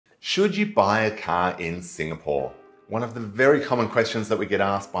Should you buy a car in Singapore? One of the very common questions that we get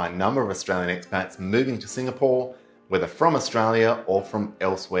asked by a number of Australian expats moving to Singapore, whether from Australia or from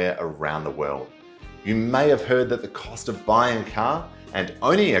elsewhere around the world. You may have heard that the cost of buying a car and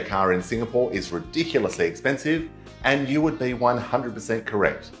owning a car in Singapore is ridiculously expensive, and you would be 100%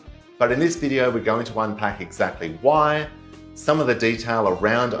 correct. But in this video, we're going to unpack exactly why, some of the detail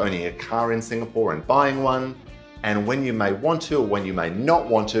around owning a car in Singapore and buying one, and when you may want to or when you may not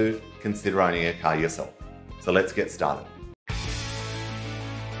want to consider owning a car yourself. So let's get started.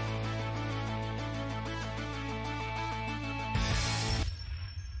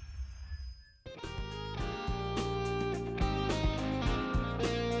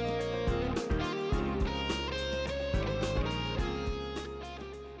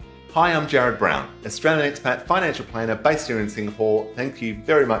 Hi, I'm Jared Brown, Australian expat financial planner based here in Singapore. Thank you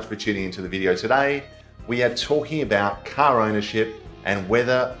very much for tuning into the video today. We are talking about car ownership and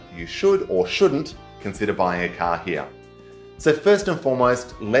whether you should or shouldn't consider buying a car here. So first and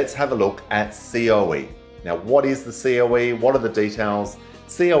foremost, let's have a look at COE. Now, what is the COE? What are the details?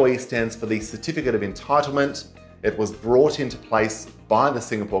 COE stands for the Certificate of Entitlement. It was brought into place by the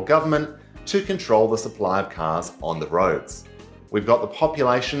Singapore government to control the supply of cars on the roads. We've got the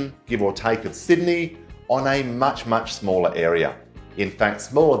population, give or take, of Sydney on a much smaller area. In fact,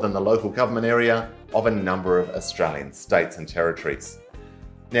 smaller than the local government area of a number of Australian states and territories.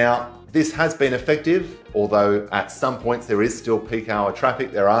 Now, this has been effective, although at some points there is still peak hour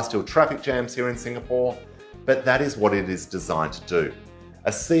traffic, there are still traffic jams here in Singapore, but that is what it is designed to do.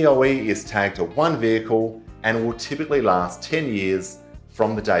 A COE is tagged to one vehicle and will typically last 10 years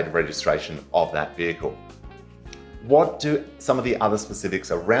from the date of registration of that vehicle. What do some of the other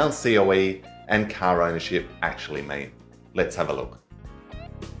specifics around COE and car ownership actually mean? Let's have a look.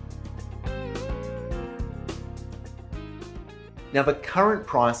 Now, the current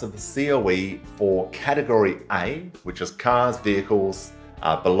price of the COE for Category A, which is cars, vehicles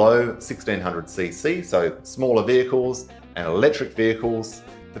below 1600cc, so smaller vehicles and electric vehicles,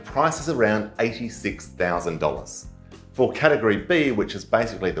 the price is around $86,000. For Category B, which is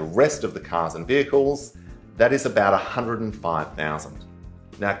basically the rest of the cars and vehicles, that is about $105,000.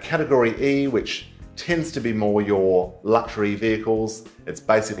 Now, Category E, which tends to be more your luxury vehicles, it's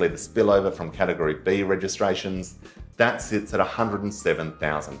basically the spillover from Category B registrations, that sits at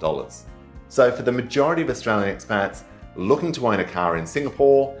 $107,000. So for the majority of Australian expats looking to own a car in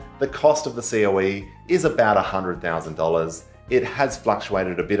Singapore, the cost of the COE is about $100,000. It has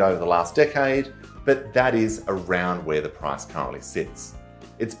fluctuated a bit over the last decade, but that is around where the price currently sits.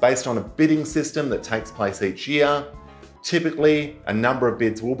 It's based on a bidding system that takes place each year. Typically, a number of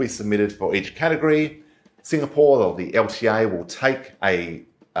bids will be submitted for each category. Singapore, or the LTA, will take a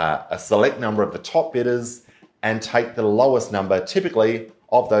select number of the top bidders and take the lowest number, typically,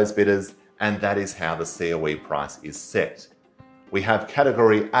 of those bidders, and that is how the COE price is set. We have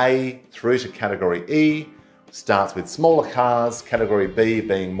Category A through to Category E. Starts with smaller cars, Category B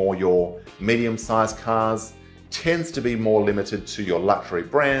being more your medium-sized cars, tends to be more limited to your luxury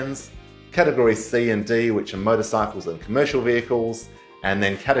brands, Category C and D, which are motorcycles and commercial vehicles, and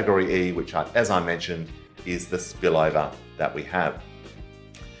then Category E, which, as I mentioned, is the spillover that we have.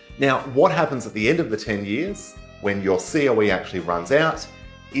 Now, what happens at the end of the 10 years, when your COE actually runs out,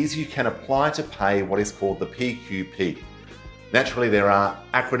 is you can apply to pay what is called the PQP. Naturally, there are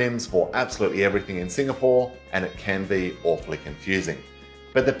acronyms for absolutely everything in Singapore, and it can be awfully confusing.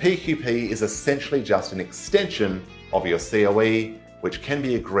 But the PQP is essentially just an extension of your COE, which can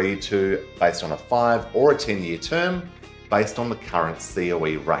be agreed to based on a 5 or a 10-year term, based on the current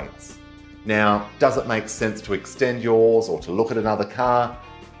COE rates. Now, does it make sense to extend yours or to look at another car?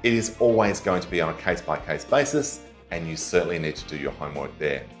 It is always going to be on a case-by-case basis, and you certainly need to do your homework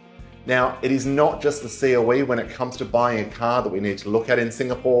there. Now, it is not just the COE when it comes to buying a car that we need to look at in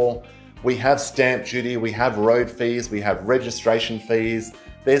Singapore. We have stamp duty, we have road fees, we have registration fees.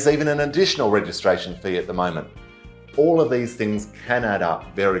 There's even an additional registration fee at the moment. All of these things can add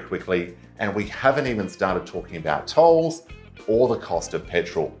up very quickly, and we haven't even started talking about tolls or the cost of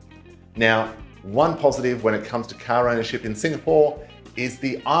petrol. Now, one positive when it comes to car ownership in Singapore is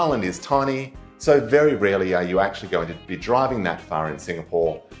the island is tiny, so very rarely are you actually going to be driving that far in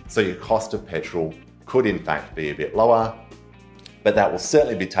Singapore, so your cost of petrol could in fact be a bit lower, but that will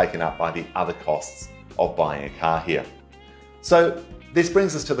certainly be taken up by the other costs of buying a car here. So this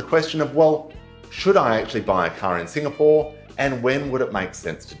brings us to the question of, well, should I actually buy a car in Singapore, and when would it make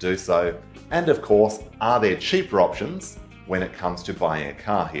sense to do so? And of course, are there cheaper options when it comes to buying a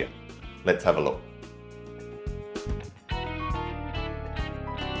car here? Let's have a look.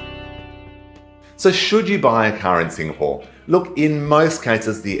 So should you buy a car in Singapore? Look, in most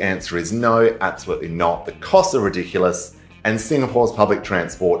cases, the answer is no, absolutely not. The costs are ridiculous and Singapore's public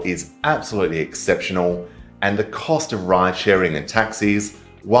transport is absolutely exceptional. And the cost of ride sharing and taxis,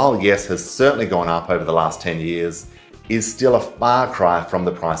 while yes, has certainly gone up over the last 10 years, is still a far cry from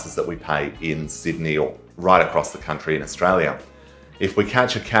the prices that we pay in Sydney or right across the country in Australia. If we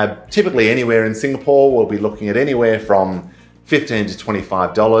catch a cab typically anywhere in Singapore, we'll be looking at anywhere from $15 to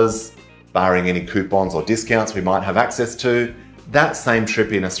 $25, barring any coupons or discounts we might have access to. That same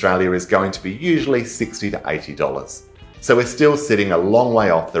trip in Australia is going to be usually $60 to $80. So we're still sitting a long way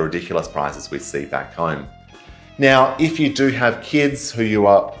off the ridiculous prices we see back home. Now, if you do have kids who you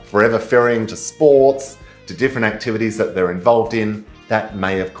are forever ferrying to sports, to different activities that they're involved in, that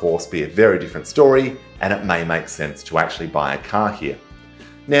may of course be a very different story and it may make sense to actually buy a car here.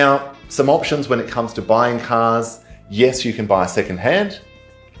 Now, some options when it comes to buying cars. Yes, you can buy second hand,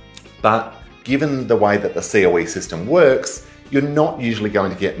 but given the way that the COE system works, you're not usually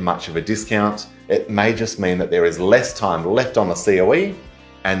going to get much of a discount. It may just mean that there is less time left on the COE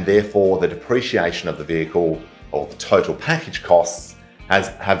and therefore the depreciation of the vehicle or the total package costs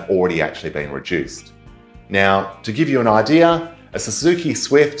have already actually been reduced. Now, to give you an idea, a Suzuki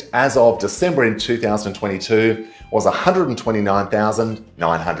Swift as of December in 2022 was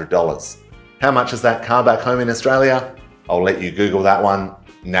 $129,900. How much is that car back home in Australia? I'll let you Google that one.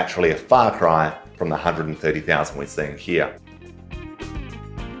 Naturally a far cry from the $130,000 we're seeing here.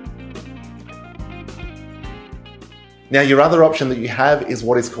 Now, your other option that you have is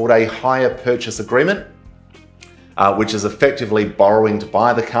what is called a hire purchase agreement, which is effectively borrowing to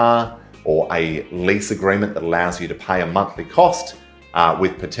buy the car, or a lease agreement that allows you to pay a monthly cost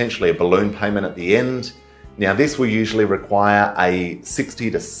with potentially a balloon payment at the end. Now, this will usually require a 60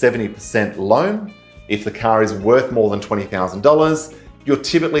 to 70% loan. If the car is worth more than $20,000, you're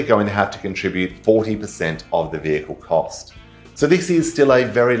typically going to have to contribute 40% of the vehicle cost. So this is still a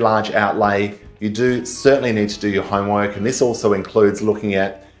very large outlay. You do certainly need to do your homework, and this also includes looking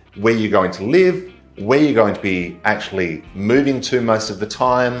at where you're going to live, where you're going to be actually moving to most of the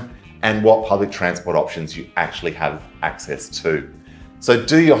time, and what public transport options you actually have access to. So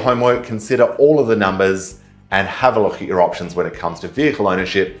do your homework, consider all of the numbers, and have a look at your options when it comes to vehicle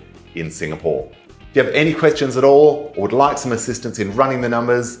ownership in Singapore. If you have any questions at all, or would like some assistance in running the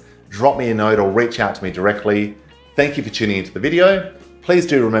numbers, drop me a note or reach out to me directly. Thank you for tuning into the video. Please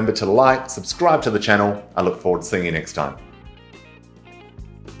do remember to like, subscribe to the channel. I look forward to seeing you next time.